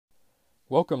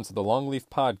Welcome to the Longleaf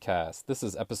Podcast. This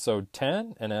is episode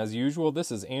 10, and as usual,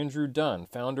 this is Andrew Dunn,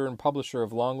 founder and publisher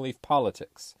of Longleaf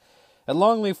Politics. At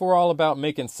Longleaf, we're all about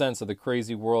making sense of the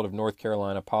crazy world of North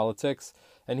Carolina politics,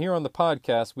 and here on the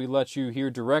podcast, we let you hear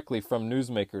directly from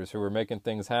newsmakers who are making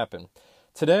things happen.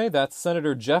 Today, that's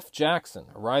Senator Jeff Jackson,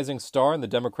 a rising star in the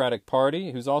Democratic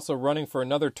Party, who's also running for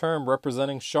another term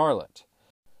representing Charlotte.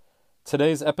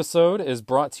 Today's episode is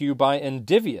brought to you by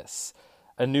Endivious,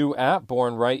 a new app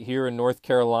born right here in North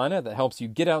Carolina that helps you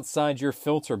get outside your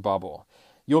filter bubble.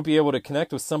 You'll be able to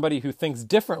connect with somebody who thinks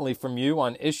differently from you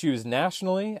on issues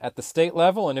nationally, at the state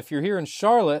level, and if you're here in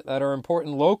Charlotte, that are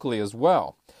important locally as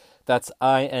well. That's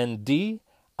Endivious,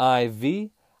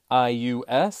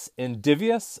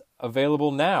 Endivious,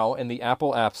 available now in the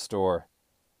Apple App Store.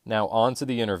 Now on to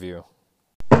the interview.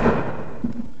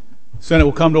 Senate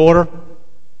will come to order.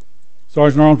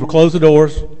 Sergeant Arms will close the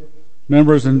doors.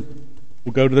 Members and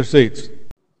will go to their seats.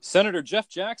 Senator Jeff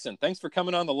Jackson, thanks for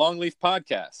coming on the Longleaf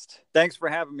Podcast. Thanks for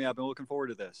having me. I've been looking forward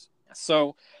to this.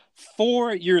 So,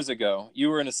 4 years ago,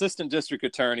 you were an assistant district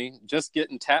attorney, just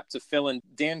getting tapped to fill in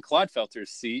Dan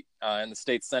Clodfelter's seat in the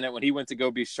state Senate when he went to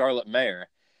go be Charlotte mayor.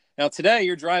 Now, today,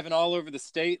 you're driving all over the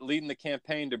state, leading the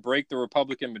campaign to break the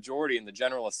Republican majority in the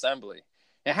General Assembly.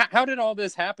 How did all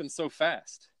this happen so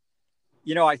fast?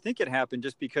 You know, I think it happened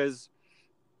just because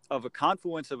of a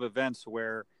confluence of events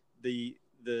where the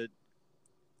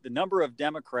number of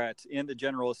Democrats in the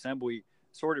General Assembly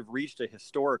sort of reached a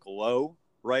historic low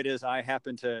right as I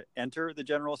happened to enter the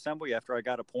General Assembly after I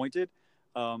got appointed.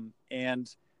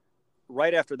 And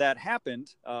right after that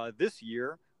happened, this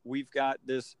year, we've got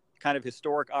this kind of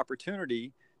historic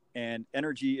opportunity and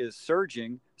energy is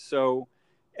surging. So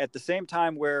at the same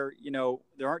time where, you know,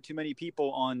 there aren't too many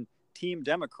people on Team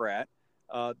Democrat,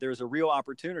 there's a real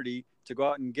opportunity to go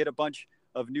out and get a bunch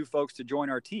of new folks to join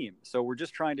our team. So we're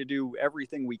just trying to do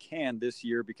everything we can this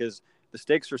year because the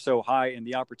stakes are so high and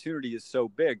the opportunity is so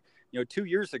big. You know, 2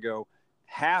 years ago,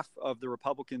 half of the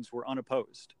Republicans were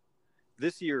unopposed.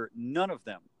 This year, none of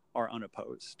them are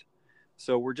unopposed.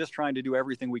 So we're just trying to do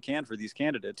everything we can for these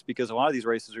candidates because a lot of these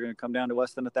races are going to come down to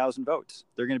less than 1,000 votes.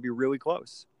 They're going to be really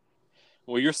close.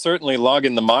 Well, you're certainly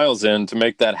logging the miles in to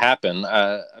make that happen.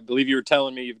 I believe you were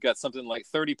telling me you've got something like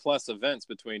 30 plus events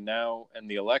between now and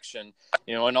the election,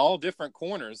 you know, in all different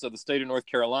corners of the state of North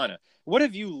Carolina. What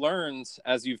have you learned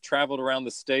as you've traveled around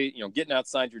the state, you know, getting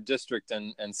outside your district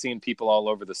and seeing people all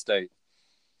over the state?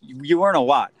 You learn a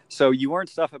lot. So you learn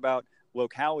stuff about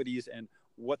localities and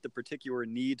what the particular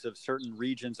needs of certain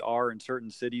regions are and certain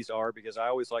cities are, because I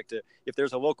always like to, if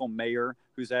there's a local mayor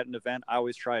who's at an event, I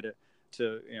always try to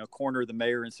corner the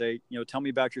mayor and say, you know, tell me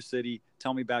about your city,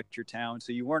 tell me about your town.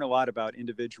 So you learn a lot about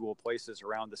individual places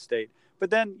around the state. But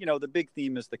then, you know, the big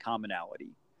theme is the commonality.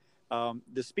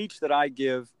 The speech that I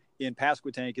give in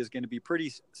Pasquotank is going to be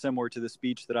pretty similar to the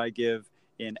speech that I give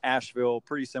in Asheville,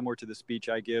 pretty similar to the speech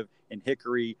I give in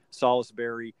Hickory,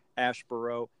 Salisbury,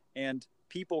 Asheboro, and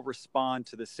people respond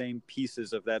to the same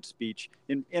pieces of that speech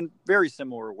in very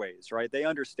similar ways, right? They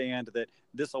understand that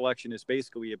this election is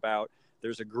basically about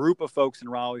there's a group of folks in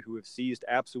Raleigh who have seized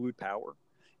absolute power,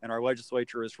 and our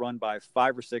legislature is run by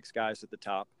 5 or 6 guys at the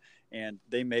top, and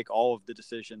they make all of the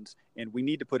decisions, and we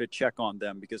need to put a check on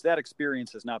them because that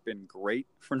experience has not been great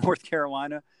for North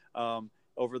Carolina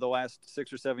over the last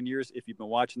 6 or 7 years. If you've been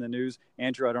watching the news,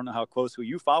 Andrew, I don't know how closely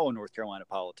you follow North Carolina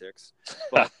politics,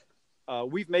 but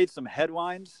we've made some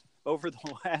headlines over the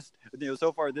last,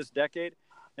 so far this decade.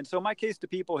 And so my case to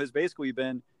people has basically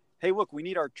been, hey, look, we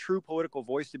need our true political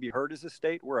voice to be heard as a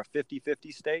state. We're a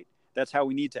 50-50 state. That's how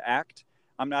we need to act.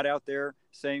 I'm not out there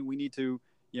saying we need to,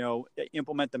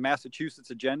 implement the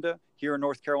Massachusetts agenda here in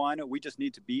North Carolina. We just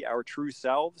need to be our true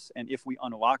selves. And if we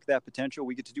unlock that potential,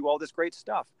 we get to do all this great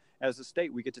stuff as a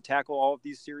state. We get to tackle all of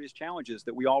these serious challenges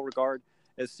that we all regard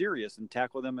as serious and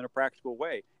tackle them in a practical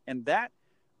way. And that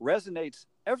resonates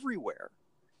everywhere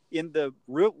in the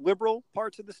real liberal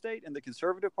parts of the state and the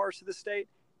conservative parts of the state.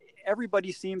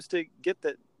 Everybody seems to get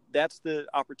that that's the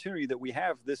opportunity that we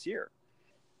have this year.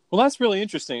 Well, that's really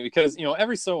interesting because,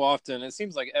 every so often, it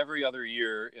seems like every other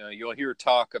year, you'll hear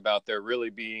talk about there really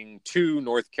being 2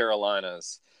 North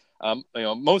Carolinas,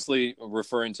 mostly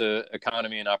referring to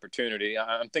economy and opportunity.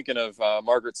 I'm thinking of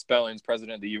Margaret Spellings,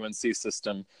 president of the UNC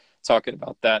system, talking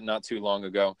about that not too long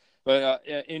ago. But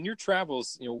in your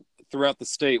travels, throughout the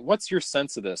state, what's your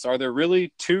sense of this? Are there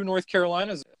really 2 North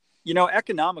Carolinas?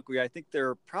 Economically, I think there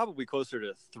are probably closer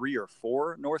to 3 or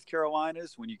 4 North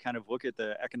Carolinas when you kind of look at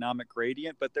the economic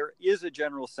gradient. But there is a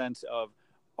general sense of,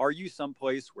 are you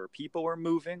someplace where people are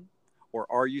moving or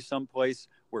are you someplace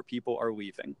where people are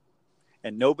leaving?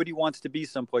 And nobody wants to be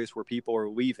someplace where people are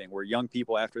leaving, where young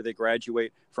people, after they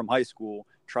graduate from high school,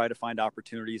 try to find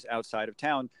opportunities outside of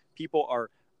town. People are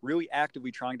really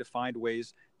actively trying to find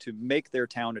ways to make their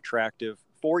town attractive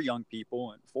for young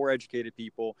people and for educated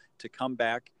people to come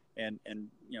back and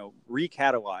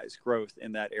recatalyze growth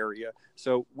in that area.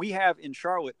 So we have in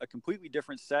Charlotte a completely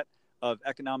different set of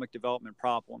economic development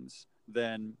problems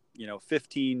than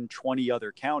 15, 20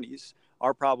 other counties.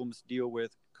 Our problems deal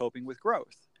with coping with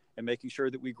growth and making sure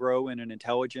that we grow in an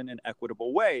intelligent and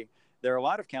equitable way. There are a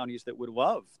lot of counties that would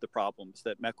love the problems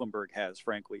that Mecklenburg has,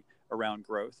 frankly, around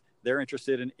growth. They're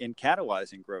interested in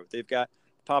catalyzing growth. They've got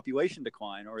population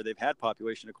decline, or they've had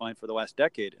population decline for the last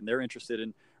decade, and they're interested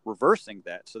in reversing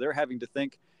that. So they're having to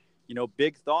think,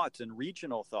 big thoughts and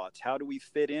regional thoughts. How do we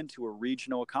fit into a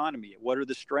regional economy? What are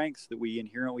the strengths that we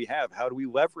inherently have? How do we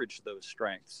leverage those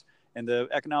strengths? And the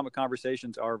economic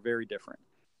conversations are very different.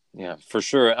 Yeah, for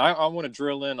sure. I want to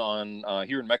drill in on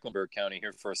here in Mecklenburg County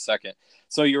here for a second.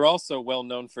 So you're also well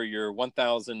known for your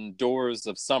 1,000 Doors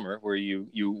of Summer, where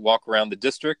you walk around the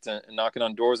district and knocking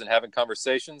on doors and having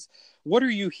conversations. What are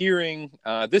you hearing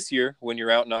this year when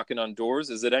you're out knocking on doors?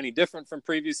 Is it any different from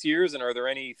previous years, and are there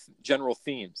any general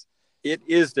themes? It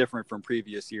is different from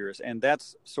previous years, and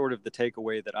that's sort of the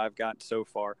takeaway that I've gotten so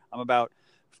far. I'm about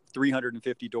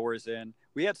 350 doors in.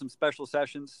 We had some special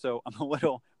sessions, so I'm a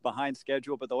little behind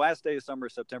schedule, but the last day of summer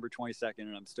is September 22nd,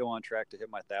 and I'm still on track to hit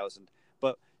my 1,000.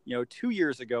 But, 2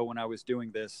 years ago when I was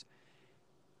doing this,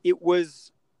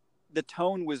 the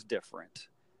tone was different.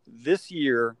 This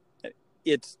year,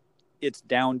 it's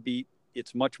downbeat.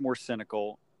 It's much more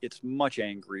cynical. It's much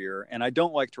angrier. And I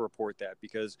don't like to report that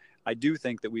because I do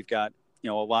think that we've got, a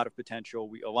lot of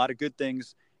potential. A lot of good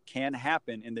things can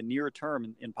happen in the near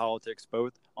term in politics,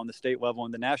 both on the state level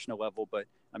and the national level. But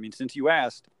I mean, since you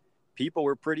asked, people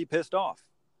were pretty pissed off,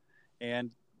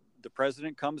 and the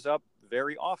president comes up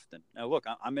very often. Now, look,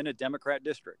 I'm in a Democrat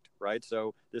district, right?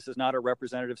 So this is not a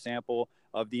representative sample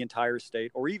of the entire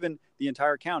state or even the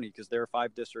entire county, because there are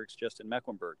 5 districts just in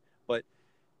Mecklenburg. But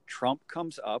Trump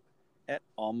comes up at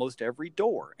almost every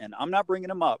door, and I'm not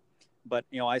bringing him up, but,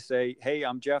 I say, hey,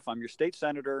 I'm Jeff. I'm your state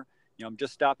senator. I'm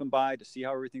just stopping by to see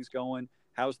how everything's going.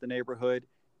 How's the neighborhood?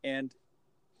 And,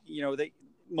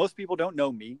 most people don't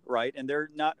know me, right? And they're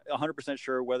not 100%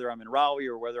 sure whether I'm in Raleigh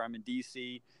or whether I'm in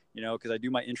DC, because I do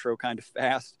my intro kind of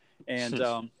fast. And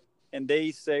and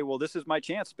they say, well, this is my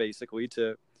chance, basically,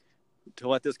 to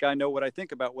let this guy know what I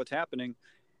think about what's happening,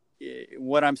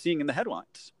 what I'm seeing in the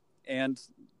headlines. And,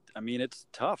 I mean, it's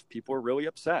tough. People are really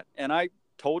upset. And I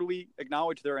totally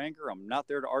acknowledge their anger. I'm not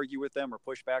there to argue with them or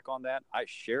push back on that. I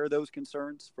share those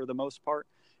concerns for the most part.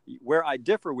 Where I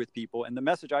differ with people, and the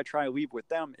message I try to leave with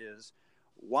them, is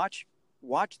watch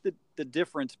the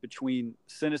difference between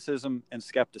cynicism and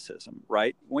skepticism,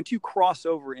 right? Once you cross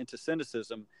over into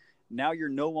cynicism, now you're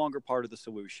no longer part of the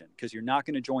solution, because you're not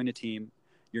going to join a team.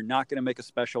 You're not going to make a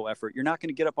special effort. You're not going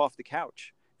to get up off the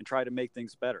couch and try to make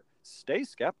things better. Stay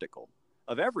skeptical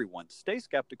of everyone. Stay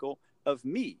skeptical of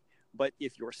me. But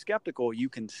if you're skeptical, you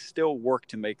can still work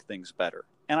to make things better.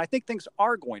 And I think things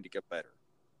are going to get better.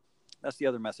 That's the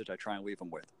other message I try and leave them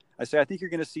with. I say, I think you're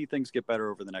going to see things get better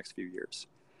over the next few years.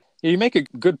 Yeah, you make a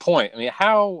good point. I mean,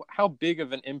 how big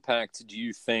of an impact do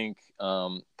you think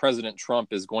President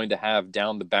Trump is going to have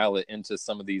down the ballot into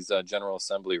some of these General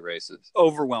Assembly races?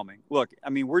 Overwhelming. Look, I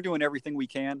mean, we're doing everything we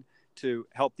can to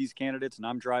help these candidates, and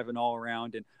I'm driving all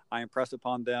around, and I impress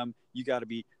upon them, you got to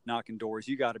be knocking doors,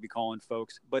 you got to be calling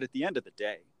folks. But at the end of the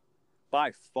day,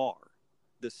 by far,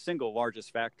 the single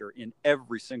largest factor in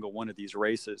every single one of these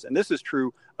races, and this is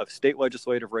true of state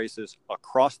legislative races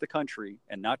across the country,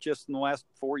 and not just in the last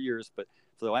 4 years, but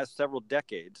for the last several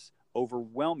decades,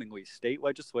 overwhelmingly, state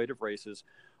legislative races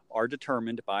are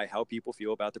determined by how people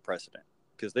feel about the president,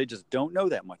 because they just don't know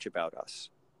that much about us.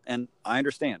 And I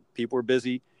understand people are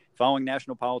busy. Following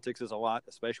national politics is a lot,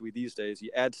 especially these days. You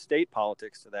add state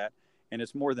politics to that, and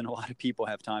it's more than a lot of people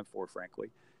have time for, frankly.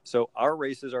 So our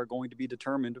races are going to be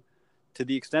determined, to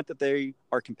the extent that they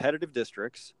are competitive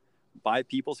districts, by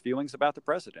people's feelings about the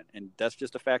president. And that's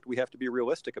just a fact we have to be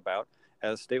realistic about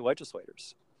as state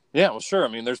legislators. Yeah, well, sure. I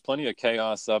mean, there's plenty of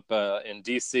chaos up in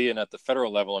D.C. and at the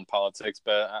federal level in politics,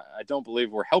 but I don't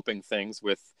believe we're helping things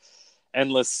with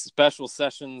endless special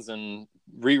sessions and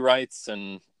rewrites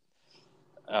and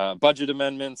budget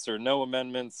amendments or no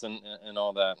amendments and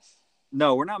all that.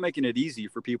 No, we're not making it easy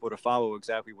for people to follow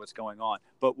exactly what's going on.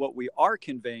 But what we are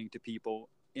conveying to people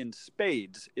in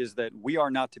spades is that we are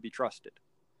not to be trusted,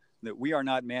 that we are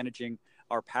not managing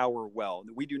our power well,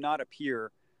 that we do not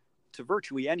appear to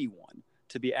virtually anyone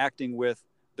to be acting with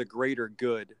the greater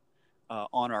good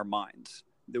on our minds.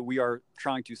 that we are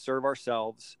trying to serve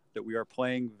ourselves, that we are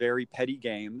playing very petty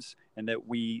games, and that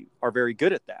we are very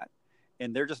good at that.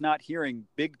 And they're just not hearing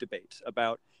big debates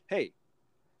about, hey,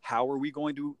 how are we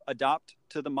going to adopt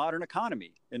to the modern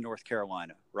economy in North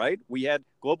Carolina, right? We had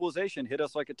globalization hit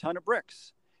us like a ton of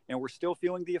bricks, and we're still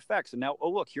feeling the effects. And now, oh,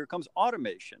 look, here comes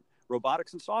automation.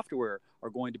 Robotics and software are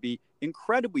going to be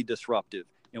incredibly disruptive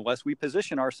unless we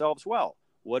position ourselves well.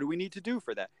 What do we need to do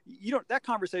for that? That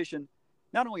conversation,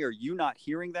 not only are you not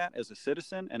hearing that as a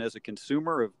citizen and as a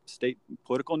consumer of state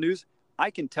political news,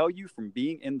 I can tell you from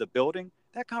being in the building,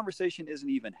 that conversation isn't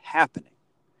even happening.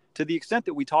 To the extent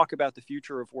that we talk about the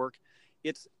future of work,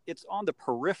 it's on the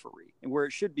periphery and where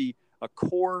it should be a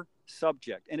core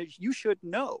subject. And you should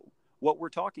know what we're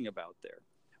talking about there.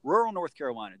 Rural North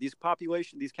Carolina, these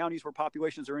counties where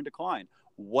populations are in decline.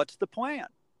 What's the plan?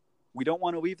 We don't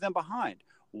want to leave them behind.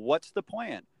 What's the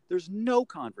plan? There's no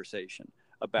conversation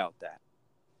about that.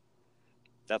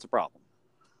 That's a problem.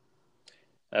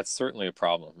 That's certainly a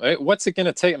problem. What's it going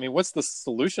to take? I mean, what's the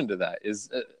solution to that?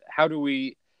 How do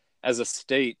we, as a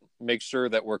state, make sure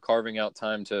that we're carving out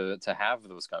time to have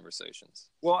those conversations?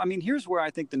 Well, I mean, here's where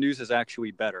I think the news is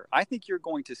actually better. I think you're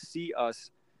going to see us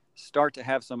start to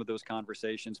have some of those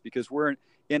conversations because we're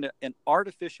in an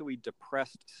artificially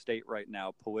depressed state right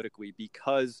now politically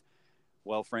because,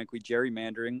 well, frankly,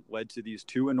 gerrymandering led to these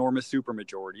two enormous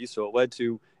supermajorities. So it led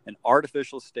to an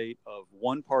artificial state of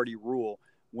one-party rule.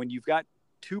 When you've got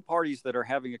two parties that are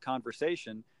having a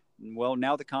conversation, well,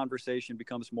 now the conversation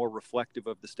becomes more reflective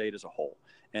of the state as a whole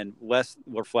and less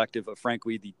reflective of,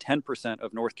 frankly, the 10%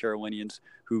 of North Carolinians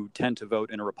who tend to vote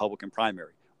in a Republican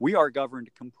primary. We are governed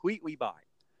completely by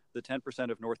the 10%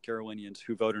 of North Carolinians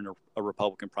who vote in a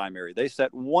Republican primary. They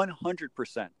set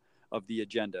 100% of the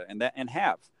agenda and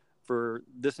have for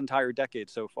this entire decade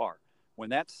so far. When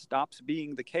that stops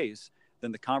being the case,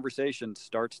 then the conversation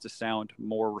starts to sound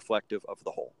more reflective of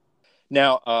the whole.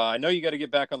 Now, I know you got to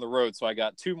get back on the road, so I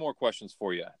got two more questions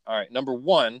for you. All right. Number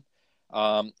one,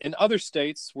 in other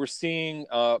states, we're seeing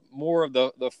more of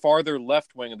the farther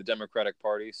left wing of the Democratic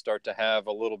Party start to have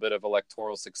a little bit of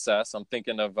electoral success. I'm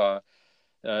thinking of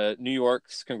New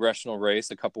York's congressional race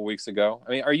a couple weeks ago.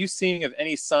 I mean, are you seeing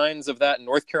any signs of that in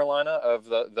North Carolina, of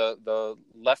the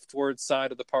leftward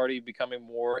side of the party becoming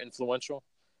more influential?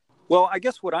 Well, I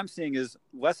guess what I'm seeing is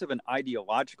less of an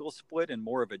ideological split and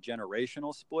more of a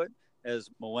generational split.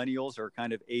 As millennials are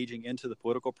kind of aging into the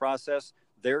political process,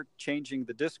 they're changing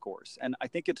the discourse. And I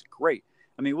think it's great.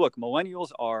 I mean, look, millennials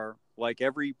are like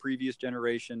every previous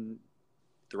generation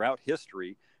throughout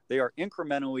history. They are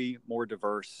incrementally more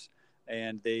diverse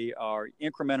and they are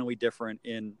incrementally different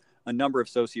in a number of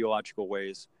sociological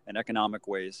ways and economic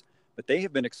ways. But they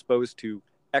have been exposed to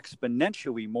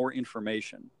exponentially more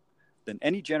information than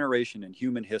any generation in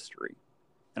human history.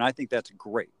 And I think that's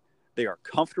great. They are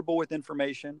comfortable with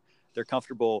information. They're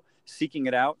comfortable seeking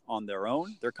it out on their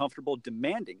own. They're comfortable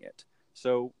demanding it.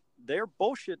 So their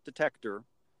bullshit detector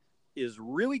is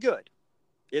really good.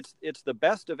 It's the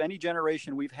best of any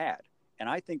generation we've had. And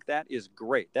I think that is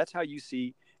great. That's how you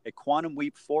see a quantum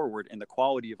leap forward in the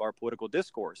quality of our political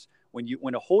discourse.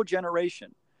 When a whole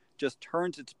generation just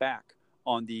turns its back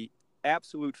on the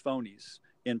absolute phonies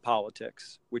in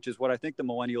politics, which is what I think the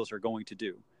millennials are going to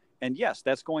do. And yes,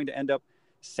 that's going to end up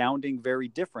sounding very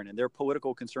different and their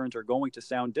political concerns are going to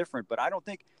sound different. But I don't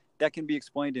think that can be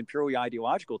explained in purely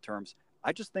ideological terms.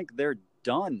 I just think they're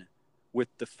done with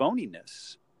the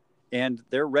phoniness and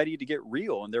they're ready to get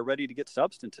real and they're ready to get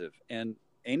substantive. And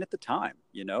ain't it the time?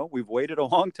 We've waited a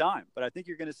long time, but I think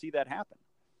you're going to see that happen.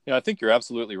 Yeah, I think you're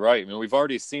absolutely right. I mean, we've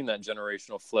already seen that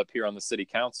generational flip here on the city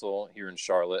council here in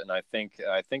Charlotte. And I think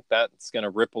that's going to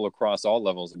ripple across all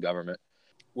levels of government.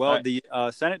 Well, right.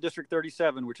 The Senate District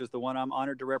 37, which is the one I'm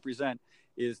honored to represent,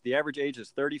 the average age is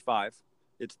 35.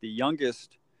 It's the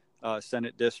youngest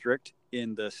Senate district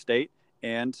in the state.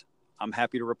 And I'm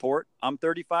happy to report I'm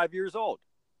 35 years old.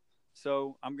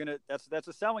 So that's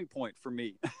a selling point for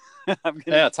me.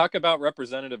 Yeah, talk about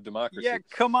representative democracy. Yeah,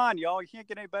 come on, y'all. You can't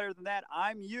get any better than that.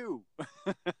 I'm you.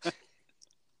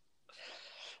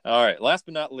 All right. Last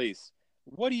but not least,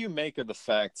 what do you make of the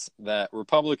fact that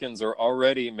Republicans are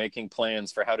already making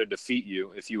plans for how to defeat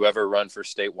you if you ever run for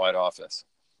statewide office?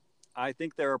 I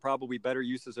think there are probably better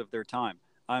uses of their time.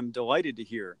 I'm delighted to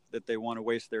hear that they want to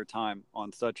waste their time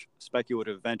on such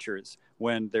speculative ventures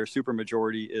when their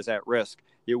supermajority is at risk.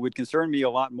 It would concern me a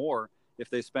lot more if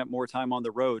they spent more time on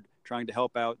the road trying to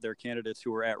help out their candidates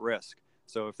who are at risk.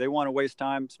 So if they want to waste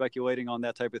time speculating on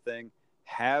that type of thing,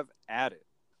 have at it.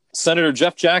 Senator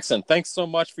Jeff Jackson, thanks so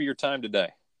much for your time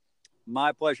today.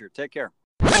 My pleasure. Take care.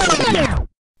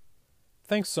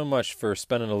 thanks so much for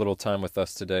spending a little time with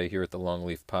us today here at the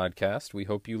Longleaf Podcast. We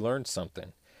hope you learned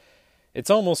something. It's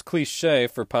almost cliche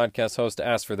for podcast hosts to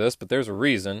ask for this, but there's a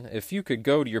reason. If you could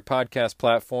go to your podcast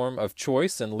platform of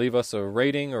choice and leave us a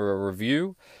rating or a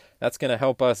review, that's going to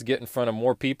help us get in front of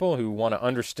more people who want to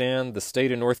understand the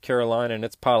state of North Carolina and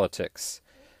its politics.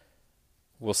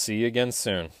 We'll see you again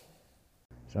soon.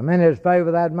 So many as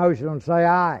favor that motion say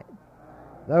aye.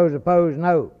 Those opposed,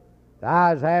 no. The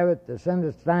ayes have it. The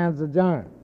Senate stands adjourned.